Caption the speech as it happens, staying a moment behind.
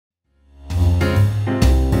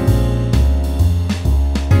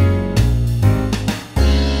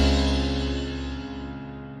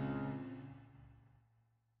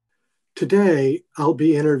Today, I'll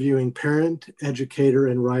be interviewing parent, educator,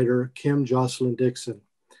 and writer Jocelyn Dickson.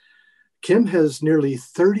 Kim has nearly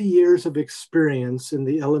 30 years of experience in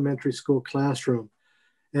the elementary school classroom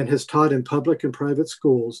and has taught in public and private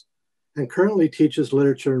schools and currently teaches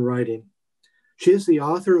literature and writing. She is the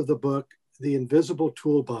author of the book, The Invisible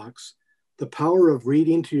Toolbox, The Power of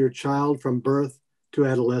Reading to Your Child from Birth to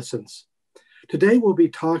Adolescence. Today, we'll be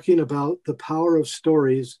talking about the power of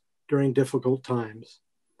stories during difficult times.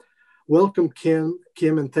 Welcome, Kim,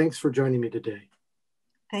 and thanks for joining me today.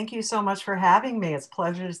 Thank you so much for having me. It's a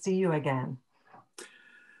pleasure to see you again.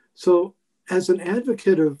 So, as an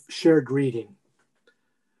advocate of shared reading,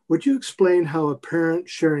 would you explain how a parent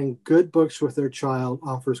sharing good books with their child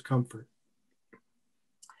offers comfort?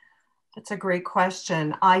 That's a great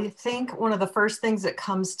question. I think one of the first things that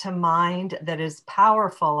comes to mind that is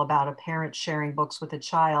powerful about a parent sharing books with a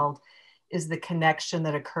child is the connection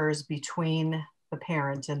that occurs between the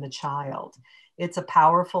parent and the child. It's a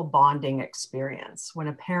powerful bonding experience. When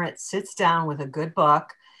a parent sits down with a good book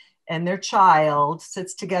and their child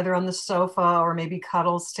sits together on the sofa or maybe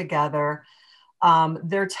cuddles together,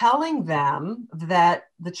 they're telling them that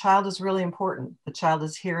the child is really important. The child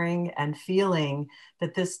is hearing and feeling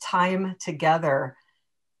that this time together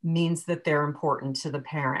means that they're important to the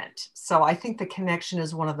parent. So I think the connection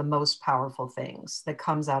is one of the most powerful things that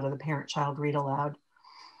comes out of the parent-child read aloud.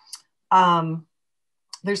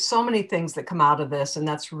 There's so many things that come out of this, and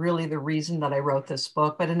that's really the reason that I wrote this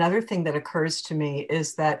book. But another thing that occurs to me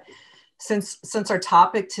is that since our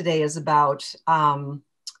topic today is about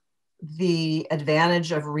the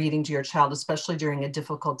advantage of reading to your child, especially during a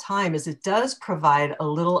difficult time, is it does provide a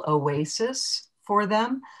little oasis for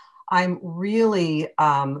them. I'm really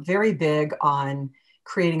very big on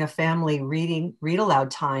creating a family read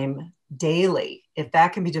aloud time daily. If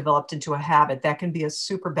that can be developed into a habit, that can be a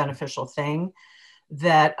super beneficial thing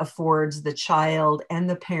that affords the child and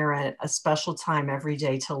the parent a special time every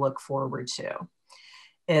day to look forward to.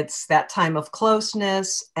 It's that time of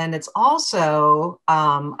closeness, and it's also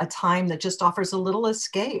a time that just offers a little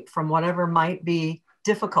escape from whatever might be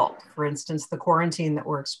difficult. For instance, the quarantine that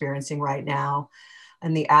we're experiencing right now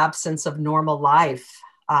and the absence of normal life,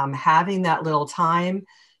 having that little time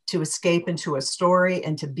to escape into a story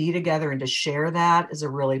and to be together and to share that is a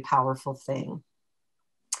really powerful thing.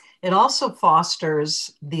 It also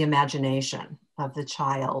fosters the imagination of the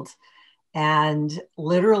child and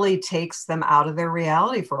literally takes them out of their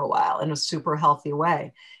reality for a while in a super healthy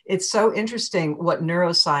way. It's so interesting what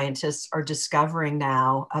neuroscientists are discovering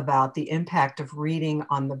now about the impact of reading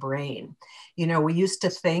on the brain. You know, we used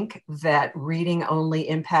to think that reading only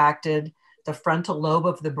impacted the frontal lobe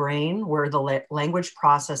of the brain, where the language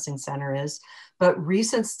processing center is, but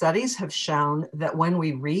recent studies have shown that when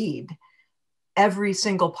we read, every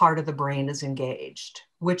single part of the brain is engaged,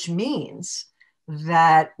 which means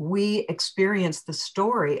that we experience the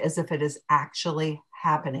story as if it is actually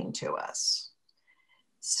happening to us.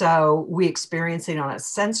 So we experience it on a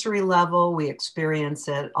sensory level, we experience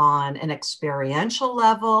it on an experiential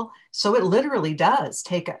level. So it literally does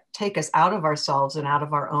take us out of ourselves and out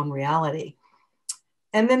of our own reality.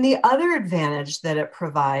 And then the other advantage that it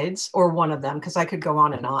provides, or one of them, because I could go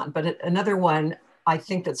on, but another one I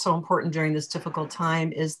think that's so important during this difficult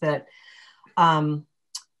time is that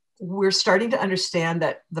we're starting to understand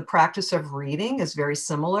that the practice of reading is very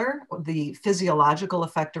similar. The physiological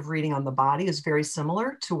effect of reading on the body is very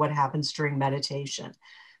similar to what happens during meditation,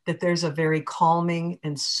 that there's a very calming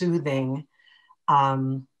and soothing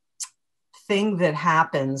thing that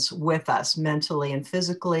happens with us mentally and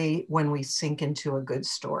physically when we sink into a good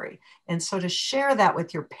story. And so to share that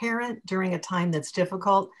with your parent during a time that's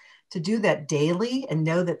difficult, to do that daily and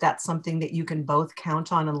know that that's something that you can both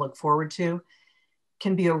count on and look forward to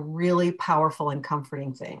can be a really powerful and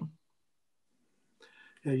comforting thing.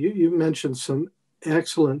 Yeah, you mentioned some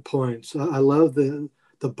excellent points. I love the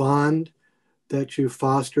bond that you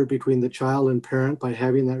foster between the child and parent by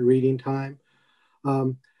having that reading time.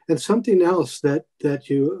 And something else that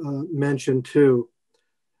you mentioned too,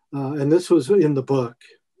 and this was in the book,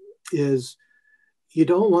 is you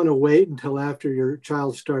don't want to wait until after your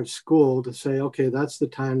child starts school to say, okay, that's the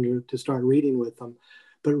time to start reading with them,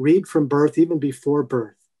 but read from birth, even before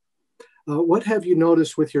birth. What have you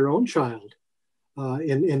noticed with your own child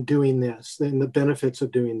in doing this and the benefits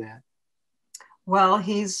of doing that? Well,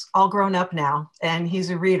 he's all grown up now and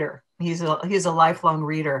he's a reader. He's a lifelong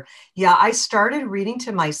reader. Yeah, I started reading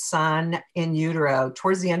to my son in utero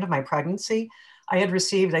towards the end of my pregnancy. I had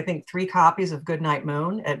received, I think, 3 copies of Goodnight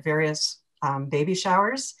Moon at various baby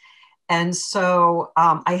showers. And so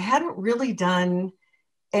I hadn't really done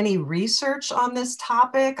any research on this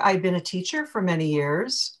topic. I'd been a teacher for many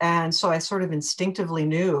years, and so I sort of instinctively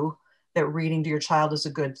knew that reading to your child is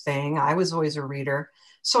a good thing. I was always a reader.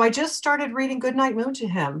 So I just started reading Goodnight Moon to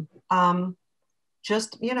him,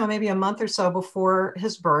 just, maybe a month or so before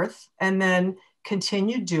his birth, and then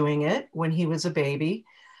continued doing it when he was a baby.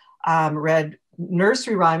 Read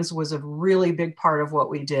nursery rhymes was a really big part of what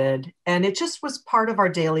we did. And it just was part of our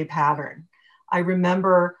daily pattern. I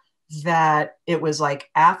remember that it was like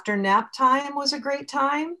after nap time was a great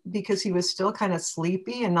time because he was still kind of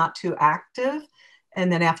sleepy and not too active.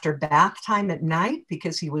 And then after bath time at night,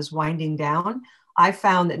 because he was winding down, I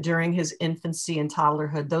found that during his infancy and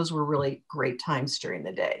toddlerhood, those were really great times during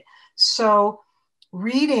the day. So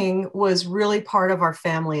reading was really part of our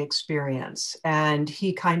family experience. And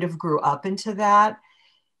he kind of grew up into that.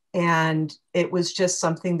 And it was just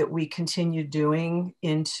something that we continued doing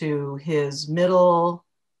into his middle,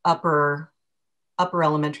 upper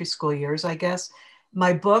elementary school years, I guess.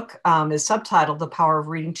 My book is subtitled The Power of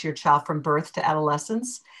Reading to Your Child from Birth to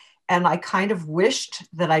Adolescence. And I kind of wished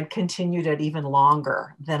that I'd continued it even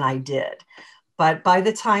longer than I did. But by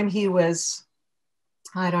the time he was,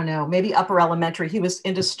 I don't know, maybe upper elementary, he was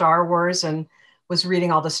into Star Wars and was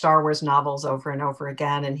reading all the Star Wars novels over and over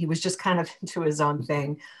again. And he was just kind of into his own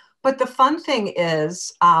thing. But the fun thing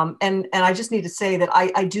is, and I just need to say that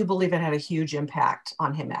I do believe it had a huge impact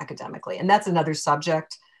on him academically. And that's another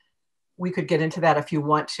subject. We could get into that if you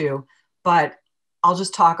want to, but I'll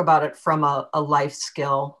just talk about it from a life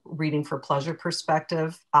skill, reading for pleasure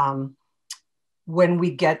perspective. When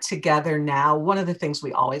we get together now, one of the things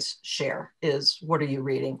we always share is, what are you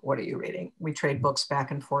reading? What are you reading? We trade books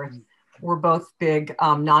back and forth. We're both big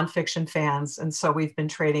nonfiction fans. And so we've been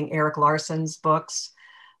trading Eric Larson's books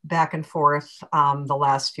back and forth the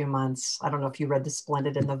last few months. I don't know if you read The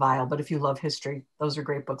Splendid and the Vile, but if you love history, those are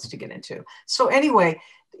great books to get into. So anyway,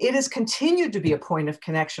 it has continued to be a point of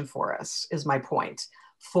connection for us, is my point,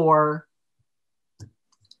 for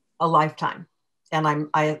a lifetime. And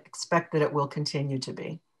I expect that it will continue to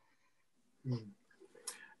be.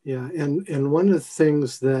 Yeah, and one of the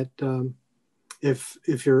things that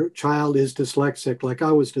if your child is dyslexic, like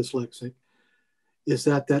I was dyslexic, is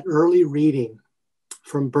that early reading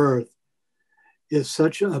from birth is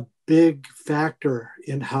such a big factor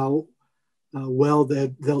in how well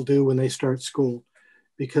they'll do when they start school,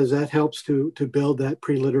 because that helps to build that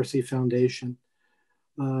pre-literacy foundation.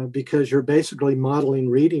 Because you're basically modeling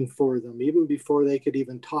reading for them even before they could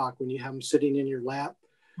even talk. When you have them sitting in your lap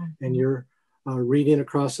and you're reading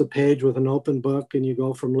across the page with an open book and you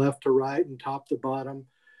go from left to right and top to bottom,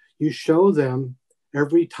 you show them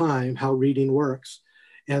every time how reading works,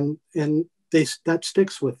 and that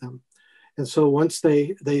sticks with them. And so once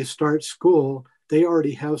they start school, they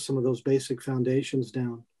already have some of those basic foundations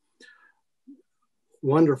down.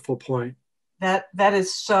 Wonderful point. That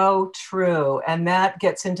is so true. And that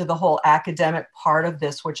gets into the whole academic part of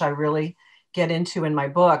this, which I really get into in my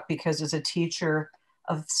book, because as a teacher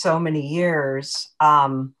of so many years,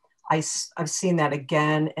 I've seen that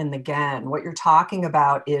again and again. What you're talking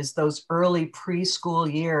about is those early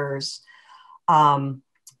preschool years.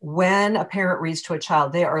 When a parent reads to a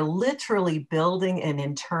child, they are literally building an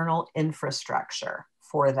internal infrastructure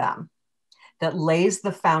for them that lays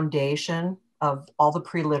the foundation of all the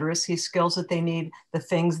pre-literacy skills that they need, the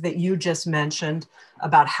things that you just mentioned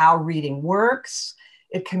about how reading works.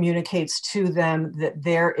 It communicates to them that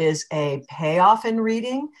there is a payoff in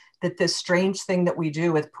reading, that this strange thing that we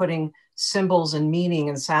do with putting symbols and meaning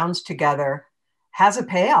and sounds together has a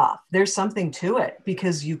payoff. There's something to it,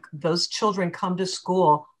 because those children come to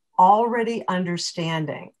school already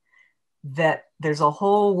understanding that there's a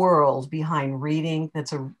whole world behind reading.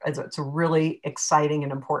 It's a really exciting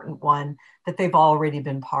and important one that they've already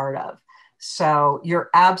been part of. So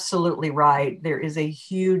you're absolutely right. There is a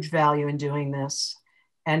huge value in doing this.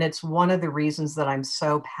 And it's one of the reasons that I'm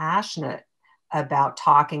so passionate about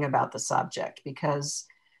talking about the subject, because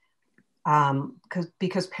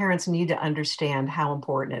parents need to understand how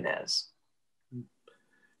important it is.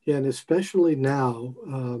 Yeah, and especially now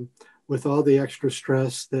with all the extra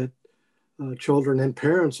stress that children and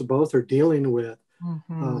parents both are dealing with.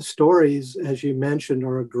 Stories, as you mentioned,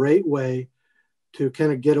 are a great way to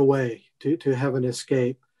kind of get away, to have an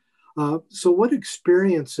escape. So what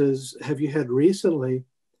experiences have you had recently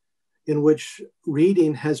in which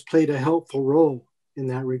reading has played a helpful role in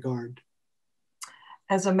that regard?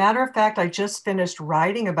 As a matter of fact, I just finished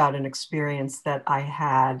writing about an experience that I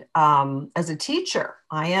had as a teacher.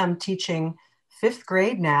 I am teaching 5th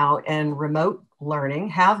grade now in remote learning,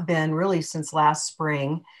 have been really since last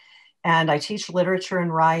spring. And I teach literature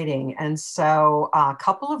and writing. And so a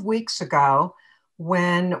couple of weeks ago,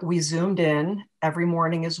 when we Zoomed in every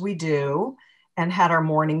morning as we do and had our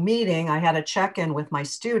morning meeting. I had a check-in with my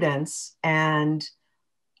students, and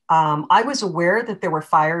I was aware that there were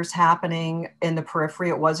fires happening in the periphery.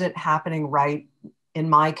 It wasn't happening right in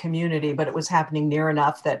my community, but it was happening near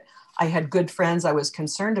enough that I had good friends I was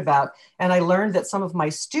concerned about. And I learned that some of my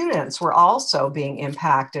students were also being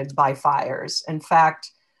impacted by fires. In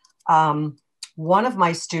fact, one of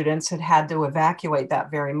my students had to evacuate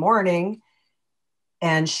that very morning,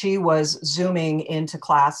 and she was Zooming into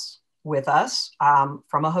class with us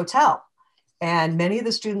from a hotel. And many of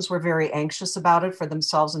the students were very anxious about it for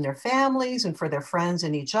themselves and their families and for their friends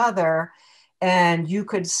and each other. And you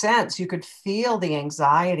could sense, you could feel the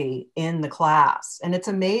anxiety in the class. And it's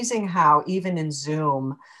amazing how even in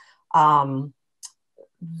Zoom,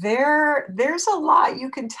 there's a lot you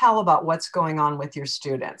can tell about what's going on with your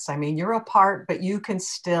students. I mean, you're apart, but you can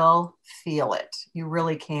still feel it. You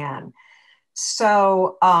really can.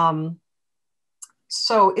 So,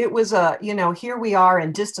 so it was here we are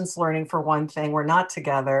in distance learning for one thing. We're not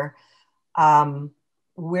together.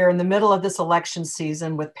 We're in the middle of this election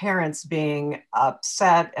season with parents being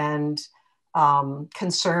upset and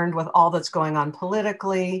concerned with all that's going on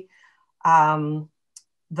politically. The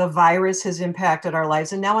virus has impacted our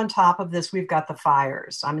lives. And now on top of this, we've got the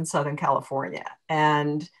fires. I'm in Southern California,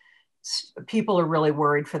 and people are really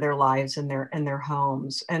worried for their lives and their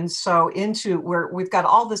homes. And so we've got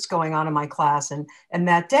all this going on in my class. And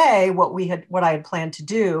that day, what I had planned to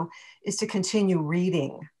do is to continue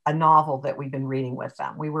reading a novel that we've been reading with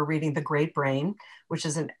them. We were reading The Great Brain, which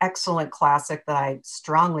is an excellent classic that I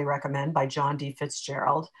strongly recommend, by John D.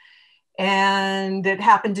 Fitzgerald. And it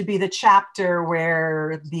happened to be the chapter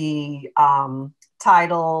where the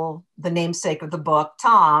title, the namesake of the book,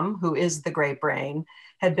 Tom, who is the great brain,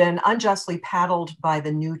 had been unjustly paddled by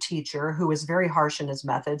the new teacher, who was very harsh in his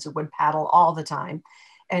methods. It would paddle all the time.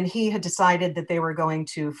 And he had decided that they were going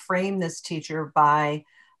to frame this teacher by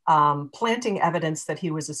planting evidence that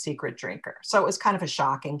he was a secret drinker. So it was kind of a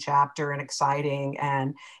shocking chapter and exciting.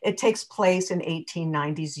 And it takes place in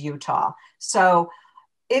 1890s Utah. So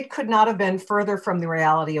it could not have been further from the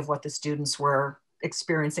reality of what the students were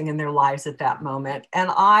experiencing in their lives at that moment.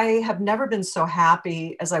 And I have never been so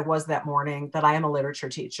happy as I was that morning that I am a literature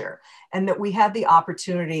teacher, and that we had the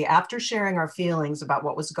opportunity, after sharing our feelings about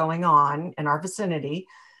what was going on in our vicinity,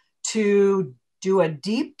 to do a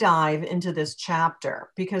deep dive into this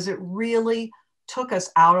chapter, because it really took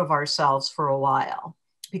us out of ourselves for a while.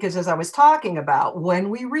 Because as I was talking about, when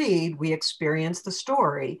we read, we experience the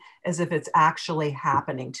story as if it's actually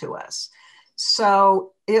happening to us.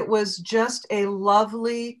 So it was just a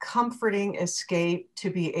lovely, comforting escape to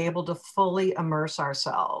be able to fully immerse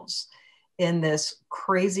ourselves in this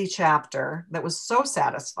crazy chapter that was so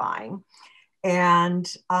satisfying, and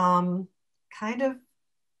kind of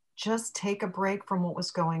just take a break from what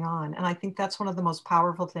was going on. And I think that's one of the most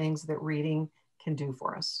powerful things that reading can do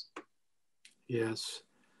for us. Yes.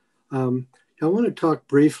 I want to talk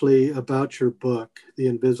briefly about your book, The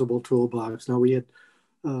Invisible Toolbox. Now, we had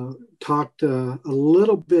talked a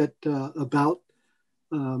little bit about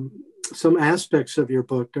some aspects of your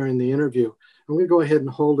book during the interview. I'm going to go ahead and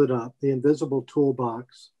hold it up, The Invisible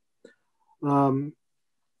Toolbox.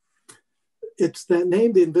 It's that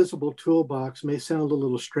name, The Invisible Toolbox, may sound a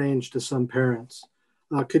little strange to some parents.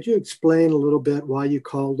 Could you explain a little bit why you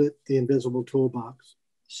called it The Invisible Toolbox?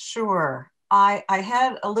 Sure. I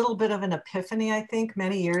had a little bit of an epiphany, I think,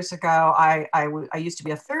 many years ago. I used to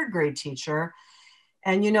be a third grade teacher.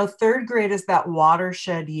 And, third grade is that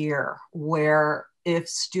watershed year where if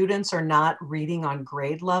students are not reading on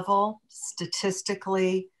grade level,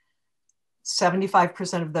 statistically,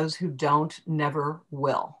 75% of those who don't never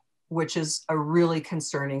will, which is a really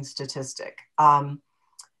concerning statistic.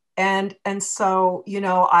 And so,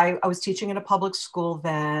 I was teaching in a public school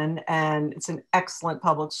then, and it's an excellent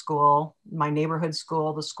public school, my neighborhood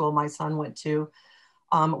school, the school my son went to.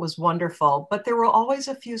 It was wonderful, but there were always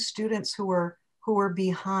a few students who were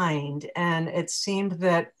behind. And it seemed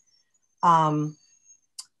that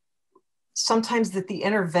sometimes that the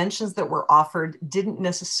interventions that were offered didn't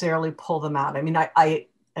necessarily pull them out. I mean,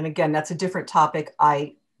 and again, that's a different topic.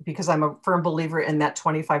 Because I'm a firm believer in that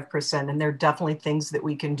 25%, and there are definitely things that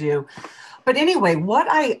we can do. But anyway, what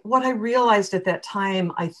I realized at that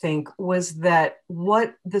time, I think, was that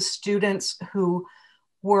what the students who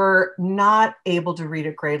were not able to read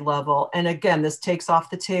at grade level, and again, this takes off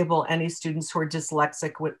the table any students who are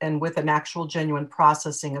dyslexic and with an actual genuine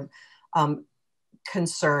processing of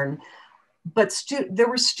concern, but there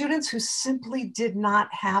were students who simply did not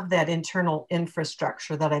have that internal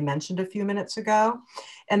infrastructure that I mentioned a few minutes ago.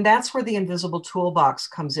 And that's where the invisible toolbox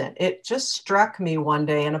comes in. It just struck me one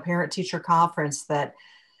day in a parent-teacher conference that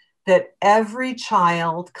every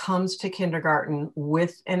child comes to kindergarten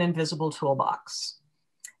with an invisible toolbox.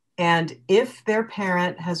 And if their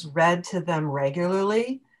parent has read to them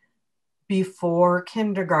regularly before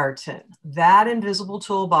kindergarten, that invisible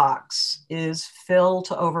toolbox is filled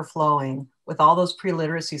to overflowing with all those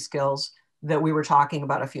pre-literacy skills that we were talking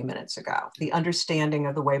about a few minutes ago. The understanding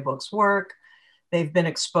of the way books work. They've been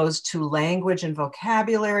exposed to language and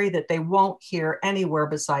vocabulary that they won't hear anywhere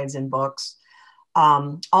besides in books.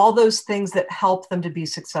 All those things that help them to be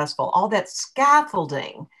successful, all that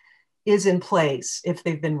scaffolding is in place if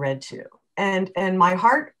they've been read to. And my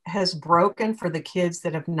heart has broken for the kids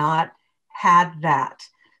that have not had that,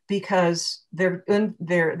 because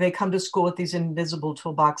they come to school with these invisible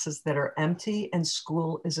toolboxes that are empty, and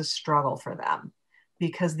school is a struggle for them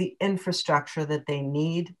because the infrastructure that they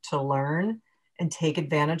need to learn and take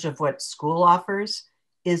advantage of what school offers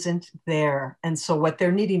isn't there. And so what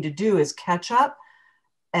they're needing to do is catch up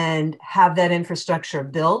and have that infrastructure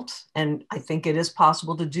built. And I think it is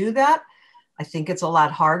possible to do that. I think it's a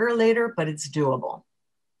lot harder later, but it's doable.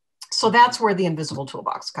 So that's where the invisible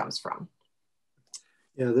toolbox comes from.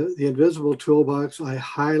 Yeah, the Invisible Toolbox, I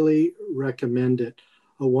highly recommend it.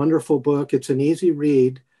 A wonderful book. It's an easy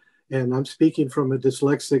read, and I'm speaking from a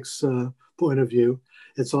dyslexic's point of view.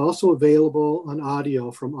 It's also available on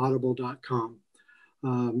audio from audible.com.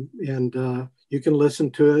 And you can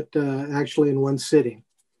listen to it actually in one sitting.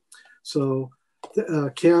 So,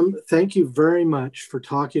 Kim, thank you very much for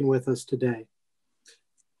talking with us today.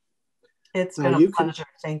 It's been a pleasure.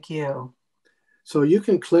 Thank you. So you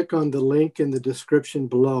can click on the link in the description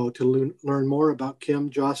below to learn more about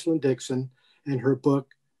Jocelyn Dickson and her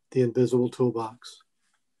book, The Invisible Toolbox.